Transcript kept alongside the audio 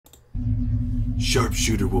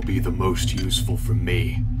Sharpshooter will be the most useful for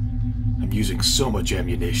me. I'm using so much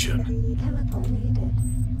ammunition.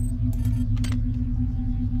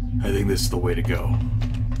 I think this is the way to go.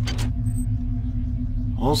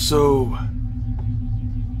 Also,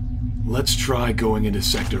 let's try going into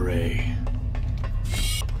Sector A.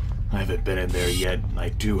 I haven't been in there yet, and I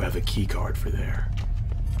do have a keycard for there.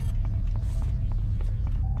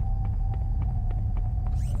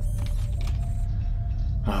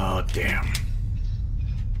 Oh, damn.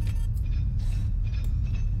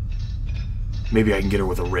 Maybe I can get her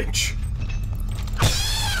with a wrench.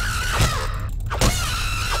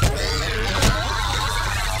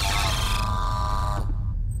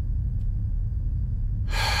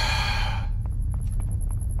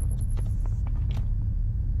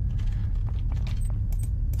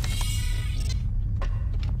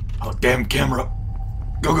 Oh, damn camera.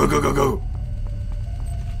 Go, go, go, go, go.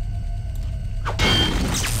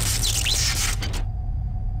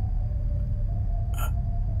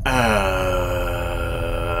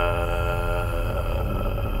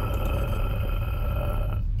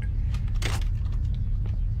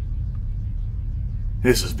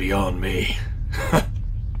 This is beyond me.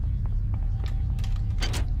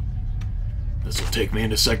 This will take me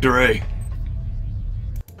into Sector A.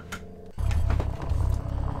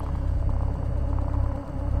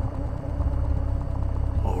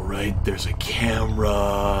 Alright, there's a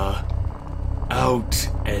camera out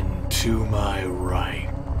and to my right.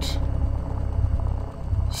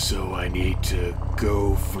 So I need to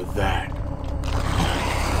go for that.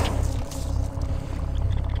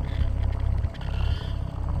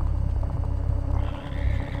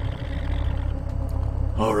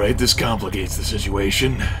 Alright, this complicates the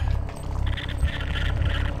situation.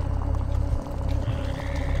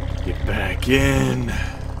 Get back in.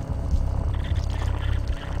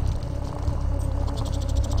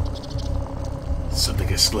 Something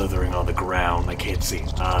is slithering on the ground. I can't see.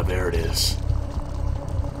 Ah, there it is.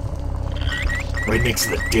 Right next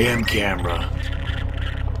to the damn camera.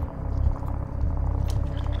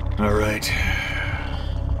 Alright.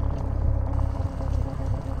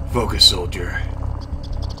 Focus, soldier.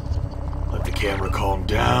 Let the camera calm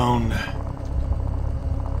down.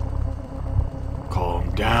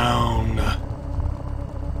 Calm down.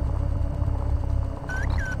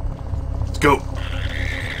 Let's go.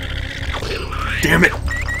 Damn it!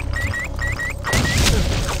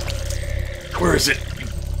 Where is it?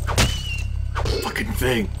 Fucking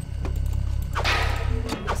thing.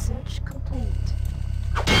 Research complete.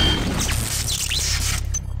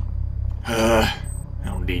 I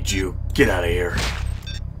don't need you. Get out of here.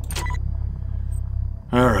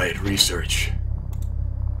 Alright, research.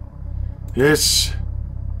 The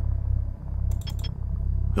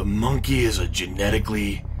monkey is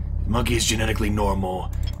genetically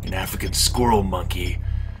normal, an African squirrel monkey.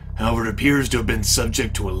 However, it appears to have been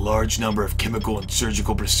subject to a large number of chemical and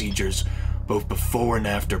surgical procedures both before and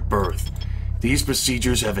after birth. These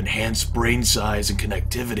procedures have enhanced brain size and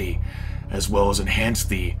connectivity, as well as enhanced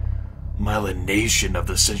the myelination of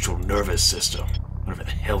the central nervous system, whatever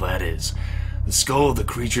the hell that is. The skull of the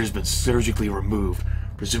creature has been surgically removed,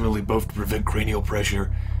 presumably both to prevent cranial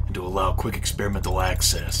pressure and to allow quick experimental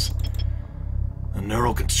access. The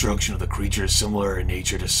neural construction of the creature is similar in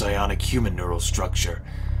nature to psionic human neural structure.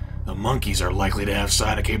 The monkeys are likely to have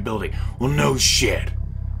psionic capability. Well, no shit.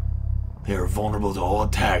 They are vulnerable to all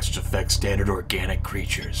attacks which affect standard organic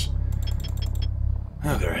creatures.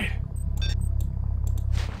 Alright.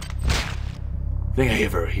 I think I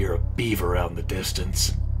ever hear a beaver out in the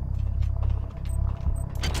distance.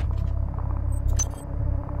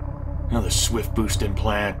 Another swift boost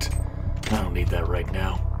implant. I don't need that right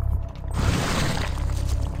now.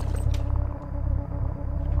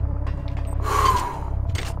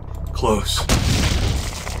 Whew. Close.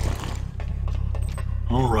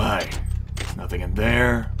 Alright. Nothing in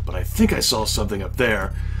there, but I think I saw something up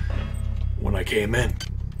there when I came in.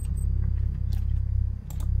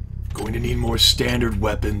 Going to need more standard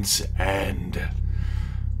weapons, and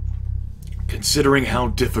considering how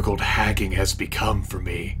difficult hacking has become for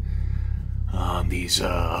me on these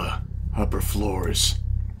upper floors,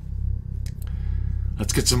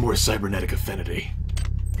 let's get some more cybernetic affinity.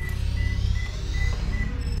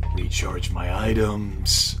 Recharge my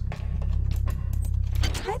items.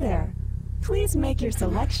 Hi there. Please make your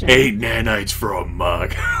selection. 8 nanites for a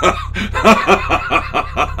mug.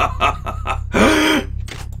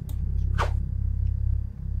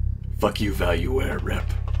 Fuck you, value air rep.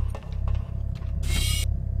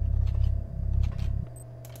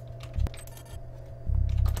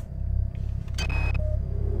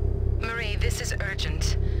 Marie, this is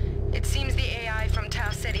urgent. It seems the AI from Tau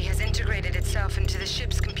City has integrated its myself into the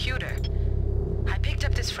ship's computer. I picked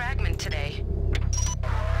up this fragment today.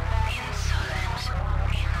 Insolent.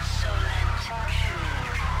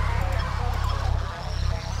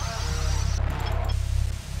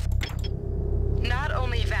 Not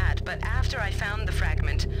only that, but after I found the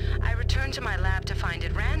fragment, I returned to my lab to find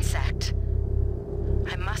it ransacked.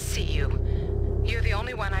 I must see you. You're the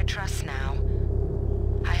only one I trust now.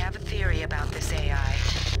 I have a theory about this AI.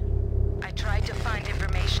 I tried to find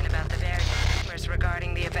information about the various rumors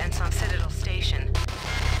regarding the events on Citadel Station.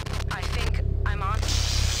 I think I'm on...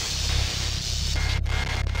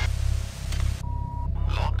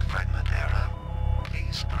 Log fragment error.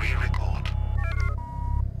 Please re-record.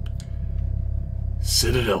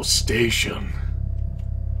 Citadel Station.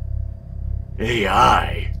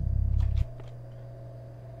 AI.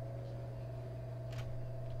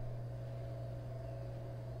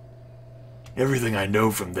 Everything I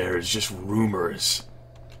know from there is just rumors.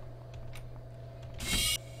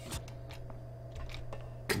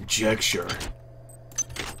 Conjecture.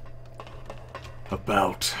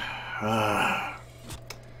 About...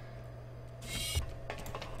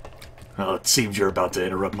 Well, it seems you're about to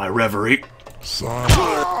interrupt my reverie.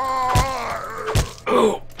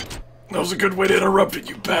 Oh, that was a good way to interrupt it,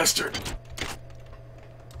 you bastard.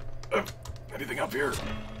 Anything up here?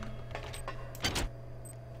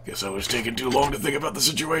 Guess I was taking too long to think about the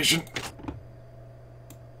situation.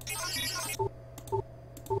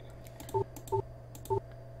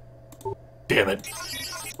 Damn it.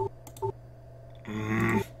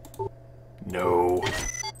 No.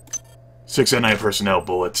 6 anti-personnel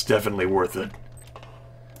bullets, definitely worth it.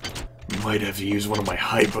 Might have to use one of my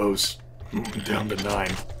hypos. Down to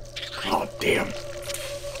 9. Oh, damn.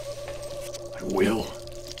 I will.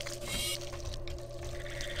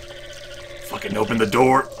 Fucking open the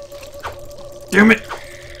door. Damn it!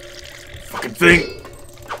 Fucking thing.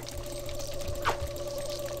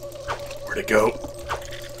 Where'd it go?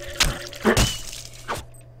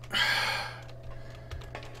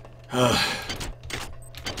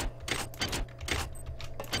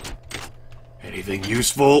 Anything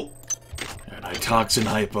useful? Antitoxin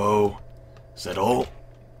hypo. Is that all?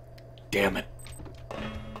 Damn it.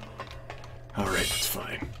 Alright, that's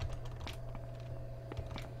fine.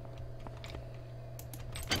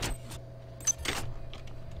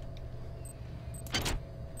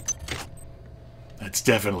 That's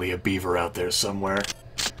definitely a beaver out there somewhere.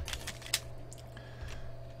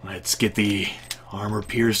 Let's get the armor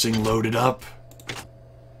piercing loaded up.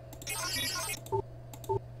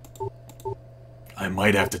 I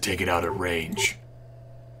might have to take it out at range.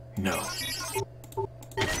 No.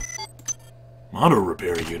 Auto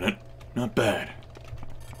repair unit. Not bad.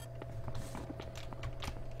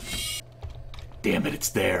 Damn it, it's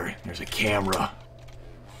there. There's a camera.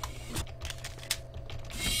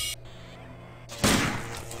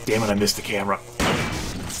 Damn it, I missed the camera.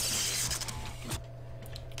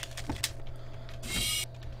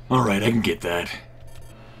 Alright, I can get that.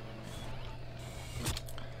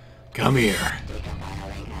 Come here.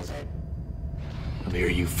 Come here,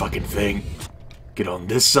 you fucking thing. Get on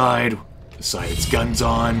this side. The side its gun's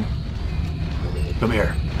on. Come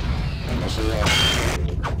here.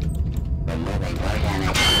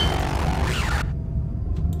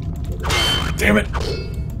 Damn it!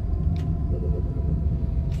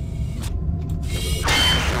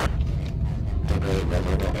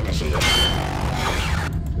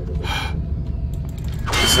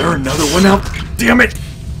 Is there another one out? Damn it!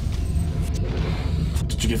 What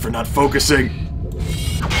did you get for not focusing?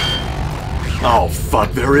 Oh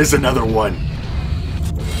fuck, there is another one!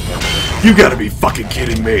 You gotta be fucking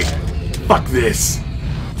kidding me! Fuck this!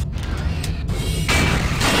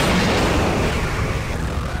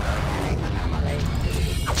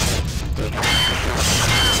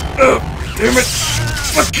 Damn it!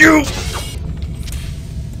 Fuck you!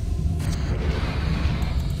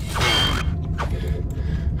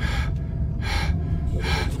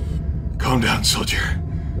 Calm down, soldier.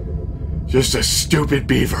 Just a stupid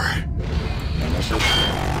beaver.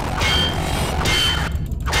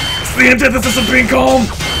 It's the antithesis of being calm!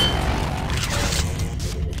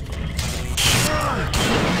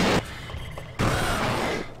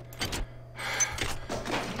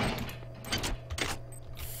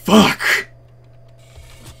 Fuck!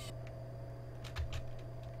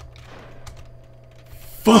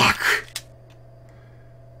 Fuck!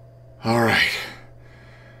 Alright.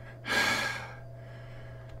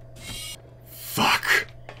 Fuck.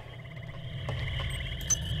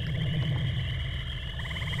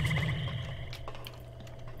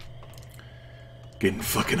 Getting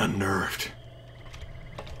fucking unnerved.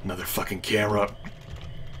 Another fucking camera.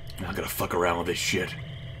 I'm not gonna fuck around with this shit.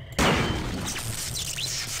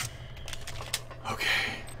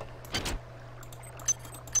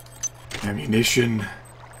 Ammunition.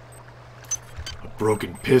 A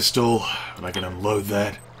broken pistol, and I can unload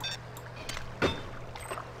that.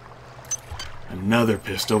 Another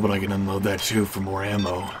pistol, but I can unload that too for more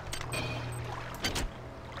ammo.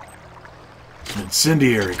 Some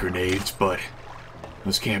incendiary grenades, but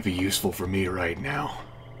those can't be useful for me right now.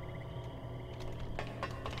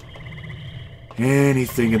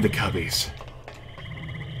 Anything in the cubbies.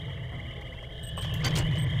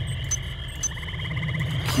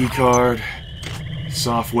 Keycard,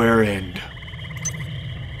 software end.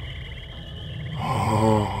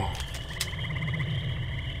 Oh.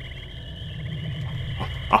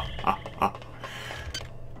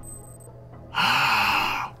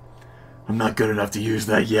 I'm not good enough to use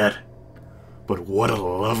that yet, but what a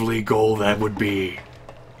lovely goal that would be.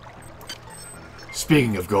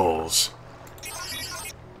 Speaking of goals,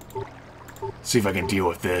 see if I can deal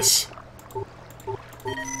with this.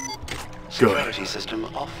 Security system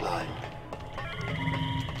offline.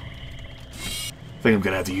 I think I'm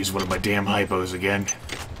gonna have to use one of my damn hypos again.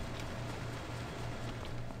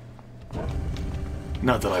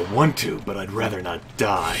 Not that I want to, but I'd rather not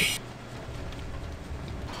die.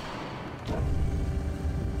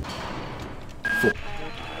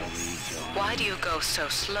 Why do you go so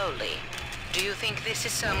slowly? Do you think this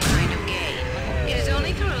is some kind of game? It is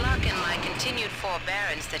only through luck and my continued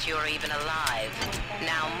forbearance that you're even alive.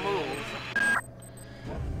 Now move.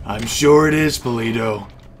 I'm sure it is, Polito.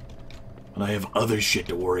 But I have other shit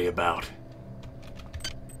to worry about.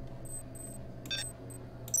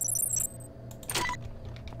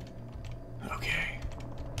 Okay.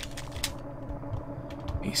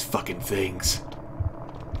 These fucking things.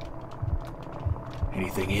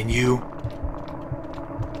 Anything in you?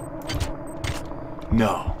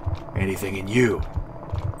 No. Anything in you?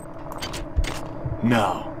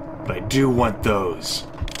 No. But I do want those.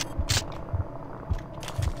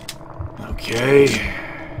 Okay.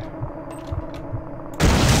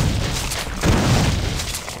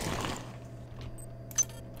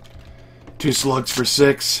 Two slugs for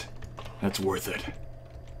 6. That's worth it.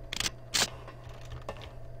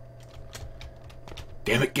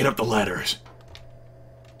 Damn it, get up the ladders.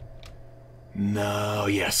 No,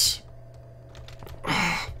 yes.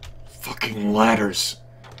 Ugh, fucking ladders.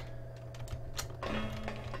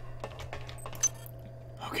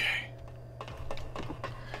 Okay.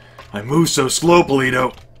 I move so slow,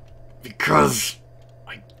 Polito, because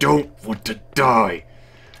I don't want to die.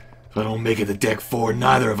 If I don't make it to deck 4,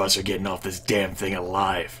 neither of us are getting off this damn thing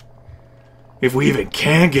alive. If we even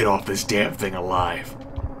can get off this damn thing alive.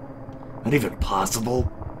 Not even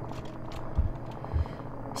possible.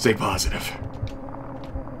 Stay positive.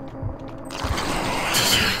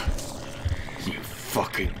 You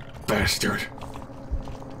fucking bastard.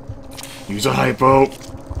 Use a hypo.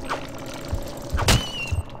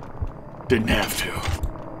 Didn't have to.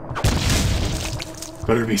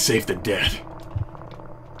 Better be safe than dead.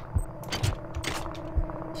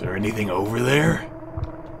 Is there anything over there?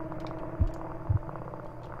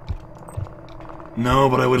 No,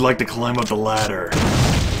 but I would like to climb up the ladder.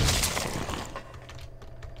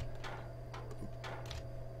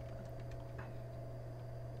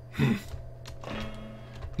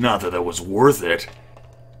 Not that was worth it.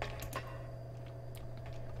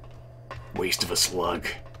 Waste of a slug.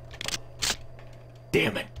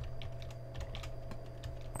 Damn it.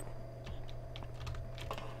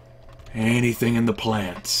 Anything in the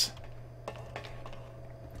plants?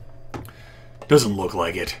 Doesn't look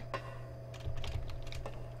like it.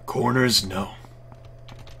 Corners? No.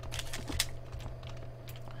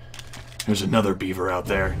 There's another beaver out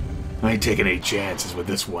there. I ain't taking any chances with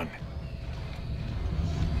this one.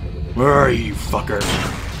 Where are you, fucker?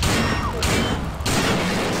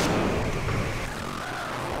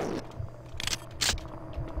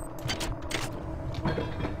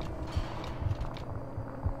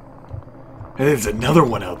 And there's another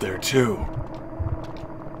one out there, too.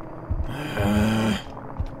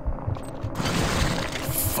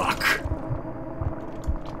 Fuck.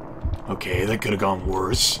 Okay, that could have gone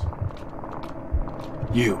worse.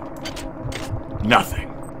 You. Nothing.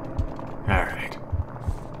 Alright.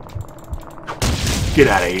 Get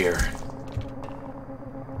out of here.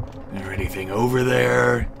 Is there anything over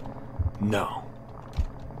there? No.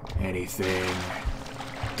 Anything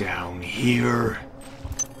down here?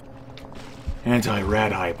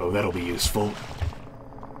 Anti-rat hypo, that'll be useful.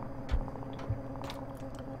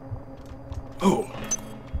 Oh,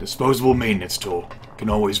 disposable maintenance tool. Can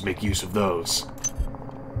always make use of those.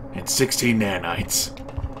 And 16 nanites.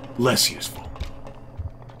 Less useful.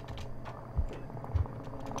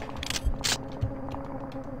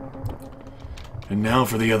 And now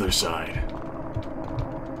for the other side.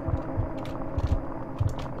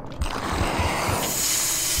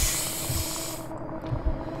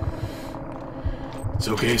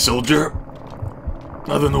 Okay, soldier.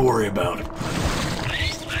 Nothing to worry about.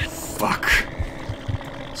 Fuck.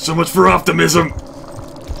 So much for optimism.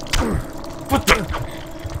 What the?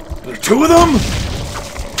 There are two of them?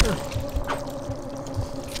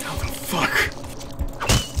 How the fuck?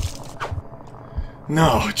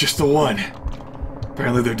 No, just the one.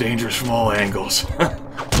 Apparently they're dangerous from all angles.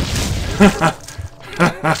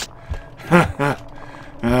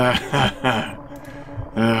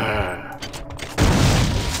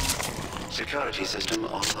 Security system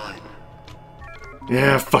online.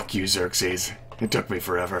 Yeah, fuck you, Xerxes. It took me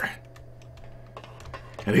forever.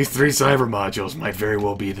 And these 3 cyber modules might very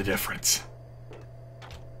well be the difference.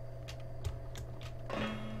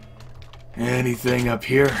 Anything up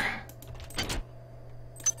here?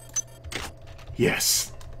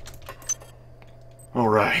 Yes.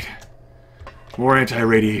 Alright. More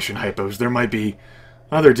anti-radiation hypos. There might be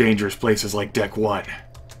other dangerous places like Deck 1.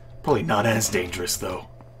 Probably not as dangerous, though.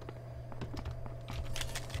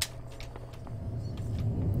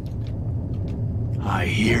 I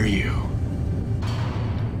hear you.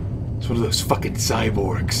 It's one of those fucking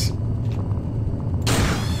cyborgs.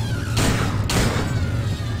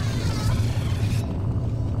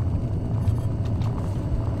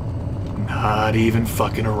 Not even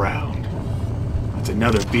fucking around. That's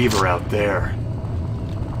another beaver out there.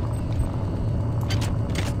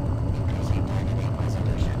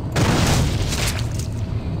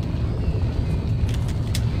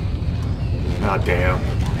 Oh, damn.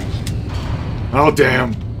 Oh,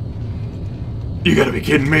 damn. You gotta be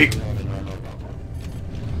kidding me.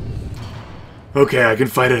 Okay, I can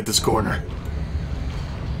fight it at this corner.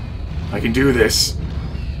 I can do this.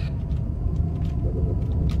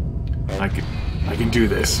 I can do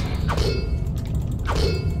this.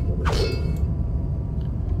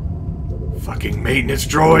 Fucking maintenance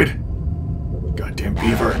droid. Goddamn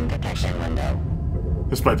beaver.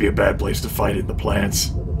 This might be a bad place to fight in the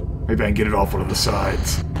plants. Maybe I can get it off one of the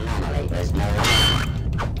sides.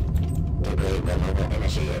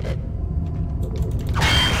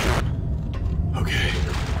 Okay.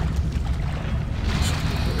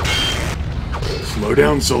 Slow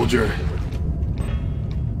down, soldier.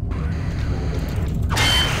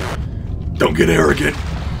 Don't get arrogant.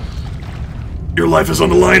 Your life is on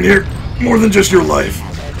the line here. More than just your life.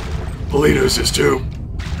 Polito's is too.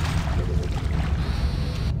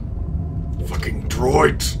 Fucking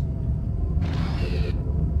droids.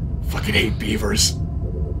 Fucking hate beavers.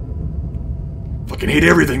 Fucking hate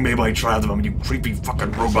everything made by trials of them, you creepy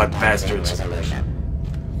fucking robot bastards.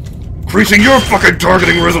 Increasing your fucking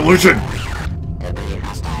targeting resolution!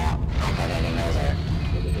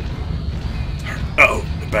 Uh-oh,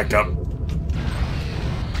 it backed up.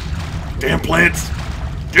 Damn plants!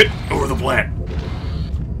 Get over the plant!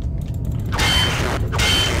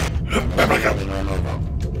 Back up!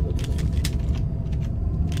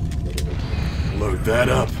 Load that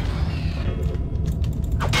up.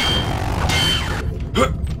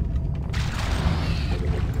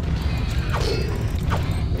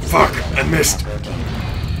 Fuck, I missed.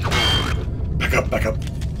 Back up, back up.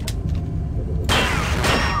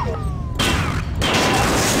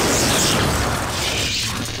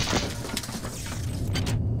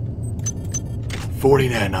 $40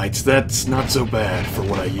 nanites, that's not so bad for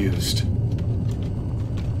what I used.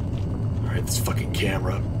 Alright, this fucking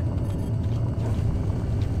camera.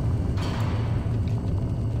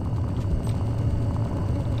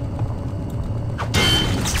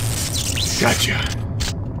 Gotcha.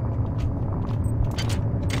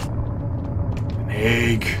 An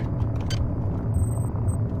egg.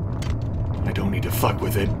 I don't need to fuck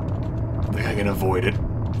with it. I think I can avoid it.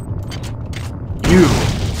 You!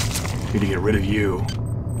 Need to get rid of you.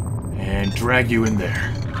 And drag you in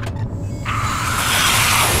there.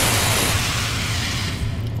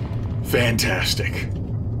 Fantastic.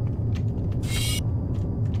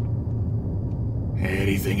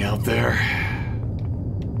 Anything out there?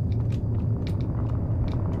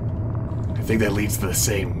 I think that leads to the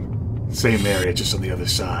same area, just on the other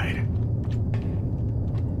side.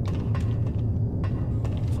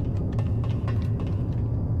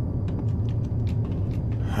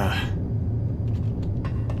 Huh.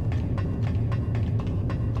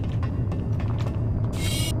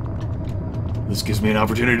 This gives me an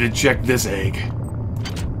opportunity to check this egg.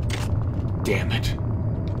 Damn it.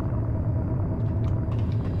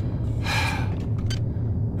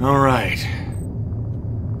 All right.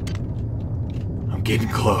 Getting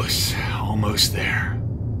close. Almost there.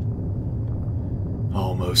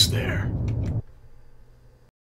 Almost there.